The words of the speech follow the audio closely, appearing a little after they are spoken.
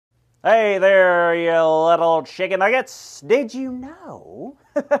Hey there, you little chicken nuggets. Did you know?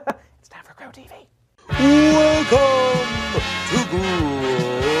 It's time for Grow TV. Welcome to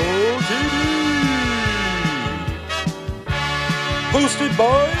Grow TV. Hosted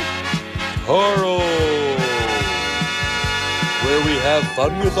by Carl. Where we have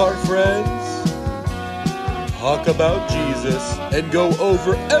fun with our friends, talk about Jesus, and go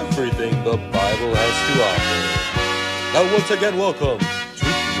over everything the Bible has to offer. Now once again, welcome to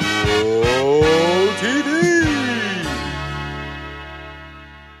Grow TV.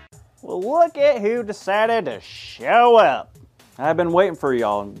 Well, look at who decided to show up. I've been waiting for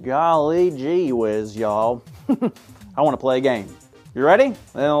y'all. Golly gee whiz, y'all. I want to play a game. You ready?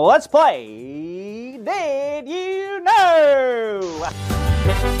 Then let's play Did You Know?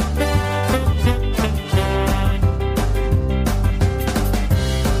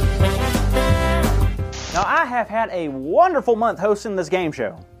 Now, I have had a wonderful month hosting this game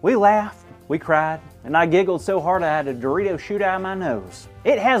show. We laughed, we cried, and I giggled so hard I had a Dorito shoot out of my nose.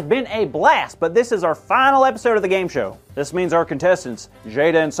 It has been a blast, but this is our final episode of the game show. This means our contestants,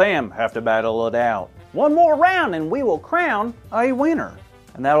 Jada and Sam, have to battle it out. One more round and we will crown a winner.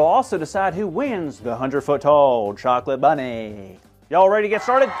 And that'll also decide who wins the 100-foot-tall chocolate bunny. Y'all ready to get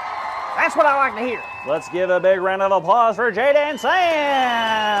started? That's what I like to hear. Let's give a big round of applause for Jada and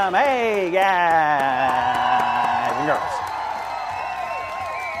Sam. Hey, guys and girls.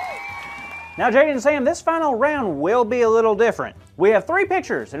 Now, Jada and Sam, this final round will be a little different. We have 3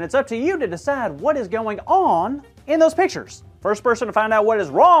 pictures, and it's up to you to decide what is going on in those pictures. First person to find out what is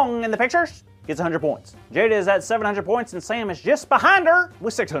wrong in the pictures gets 100 points. Jada is at 700 points, and Sam is just behind her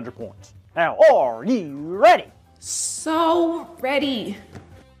with 600 points. Now, are you ready? So ready.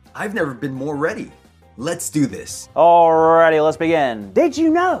 I've never been more ready. Let's do this. Alrighty, let's begin. Did you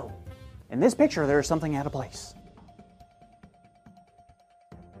know? In this picture, there is something out of place.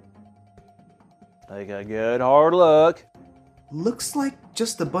 Take a good hard look. Looks like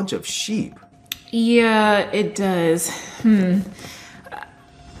just a bunch of sheep. Yeah, it does.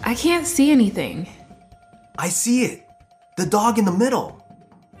 I can't see anything. I see it. The dog in the middle.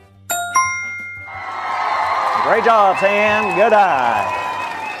 Great job, Sam. Good eye.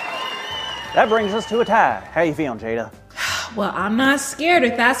 That brings us to a tie. How you feeling, Jada? Well, I'm not scared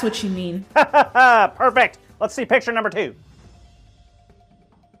if that's what you mean. Perfect. Let's see picture number 2.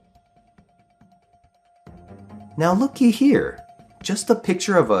 Now looky here. Just a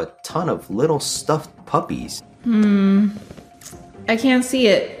picture of a ton of little stuffed puppies. I can't see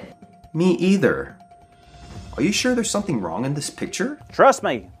it. Me either. Are you sure there's something wrong in this picture? Trust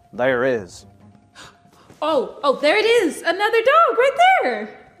me, there is. Oh, there it is. Another dog right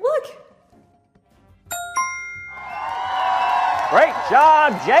there. Look. Great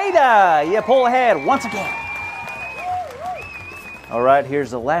job, Jada. You pull ahead once again. All right,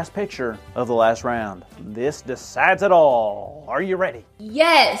 here's the last picture of the last round. This decides it all. Are you ready?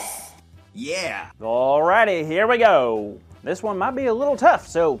 Yes. Yeah. All righty, here we go. This one might be a little tough,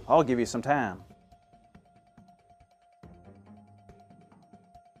 so I'll give you some time.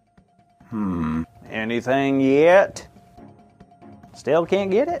 Anything yet? Still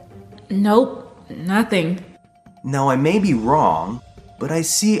can't get it? Nope, nothing. Now I may be wrong, but I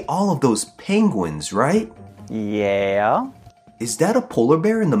see all of those penguins, right? Yeah. Is that a polar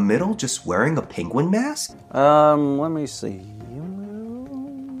bear in the middle just wearing a penguin mask? Let me see.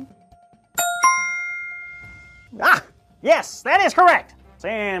 Ah! Yes, that is correct!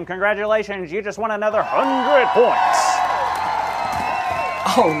 Sam, congratulations, you just won another 100 points.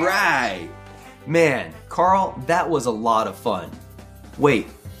 All right. Man, Carl, that was a lot of fun. Wait,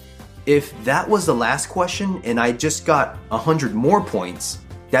 if that was the last question and I just got 100 more points,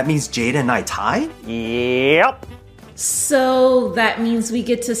 that means Jada and I tied? Yep. So that means we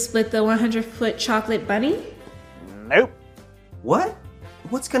get to split the 100-foot chocolate bunny? Nope. What?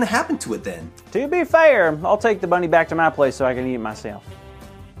 What's gonna happen to it then? To be fair, I'll take the bunny back to my place so I can eat it myself.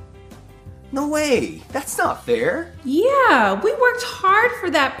 No way, that's not fair. Yeah, we worked hard for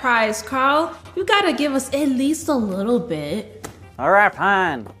that prize, Carl. You gotta give us at least a little bit. All right,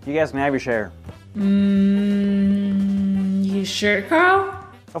 fine. You guys can have your share. You sure, Carl?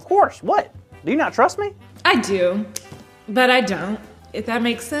 Of course. What? Do you not trust me? I do, but I don't, if that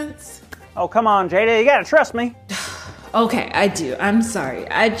makes sense. Oh, come on, Jada. You gotta trust me. Okay, I do. I'm sorry.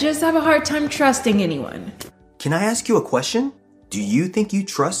 I just have a hard time trusting anyone. Can I ask you a question? Do you think you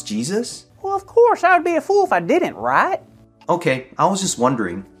trust Jesus? Well, of course. I would be a fool if I didn't, right? Okay, I was just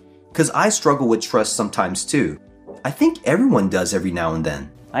wondering, because I struggle with trust sometimes too. I think everyone does every now and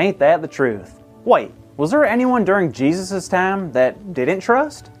then. Ain't that the truth? Wait, was there anyone during Jesus' time that didn't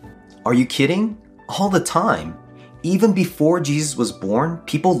trust? Are you kidding? All the time. Even before Jesus was born,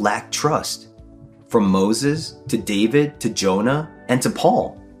 people lacked trust. From Moses to David to Jonah and to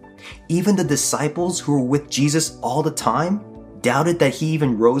Paul. Even the disciples who were with Jesus all the time doubted that he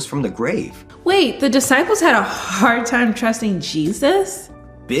even rose from the grave. Wait, the disciples had a hard time trusting Jesus?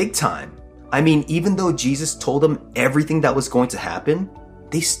 Big time. I mean, even though Jesus told them everything that was going to happen,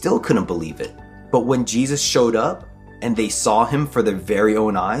 they still couldn't believe it. But when Jesus showed up and they saw him for their very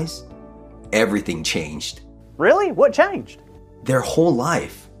own eyes, everything changed. Really? What changed? Their whole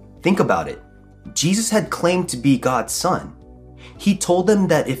life. Think about it. Jesus had claimed to be God's son. He told them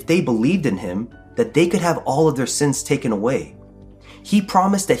that if they believed in him, that they could have all of their sins taken away. He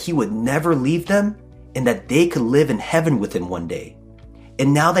promised that he would never leave them and that they could live in heaven with him one day.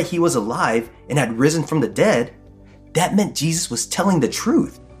 And now that he was alive and had risen from the dead, that meant Jesus was telling the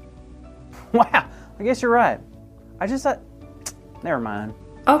truth. Wow, I guess you're right. I just thought, never mind.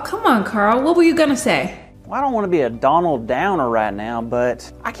 Oh, come on, Carl. What were you gonna say? Well, I don't want to be a Donald Downer right now,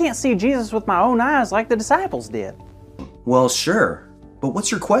 but I can't see Jesus with my own eyes like the disciples did. Well, sure. But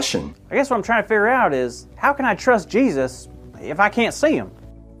what's your question? I guess what I'm trying to figure out is, how can I trust Jesus if I can't see him?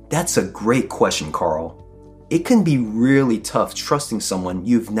 That's a great question, Carl. It can be really tough trusting someone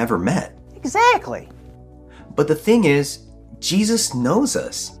you've never met. Exactly. But the thing is, Jesus knows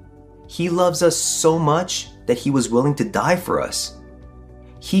us. He loves us so much that he was willing to die for us.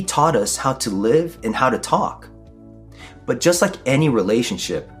 He taught us how to live and how to talk. But just like any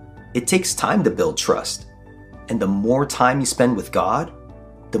relationship, it takes time to build trust. And the more time you spend with God,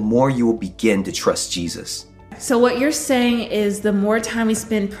 the more you will begin to trust Jesus. So what you're saying is the more time we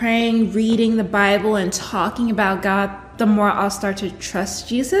spend praying, reading the Bible, and talking about God, the more I'll start to trust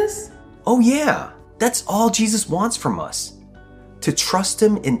Jesus? Oh yeah, that's all Jesus wants from us. To trust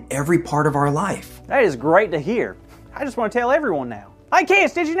him in every part of our life. That is great to hear. I just want to tell everyone now. Hey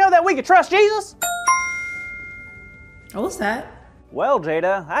kids, did you know that we could trust Jesus? What was that? Well,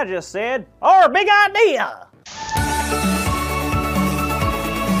 Jada, I just said, our big idea.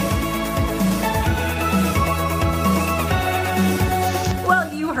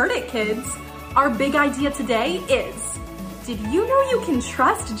 Well, you heard it, kids. Our big idea today is, did you know you can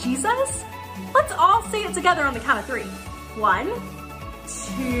trust Jesus? Let's all say it together on the count of 3. 1, 2, 3.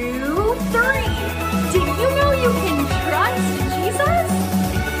 Did you know you can trust Jesus?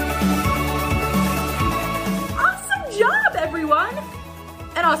 Awesome job, everyone!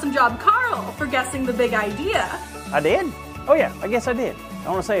 And awesome job, Carl, for guessing the big idea. I did? Oh yeah, I guess I did. I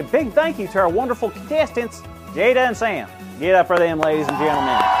want to say a big thank you to our wonderful contestants, Jada and Sam. Get up for them, ladies and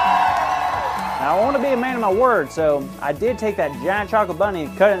gentlemen. Now, I want to be a man of my word, so I did take that giant chocolate bunny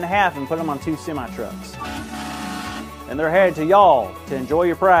and cut it in half and put them on 2 semi-trucks. And they're headed to y'all to enjoy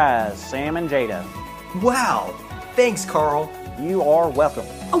your prize, Sam and Jada. Wow, thanks, Carl. You are welcome.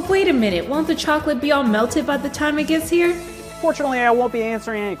 Oh, wait a minute. Won't the chocolate be all melted by the time it gets here? Fortunately, I won't be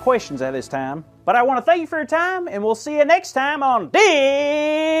answering any questions at this time, but I want to thank you for your time, and we'll see you next time on Did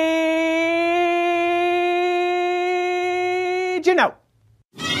You Know?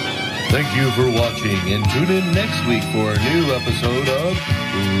 Thank you for watching, and tune in next week for a new episode of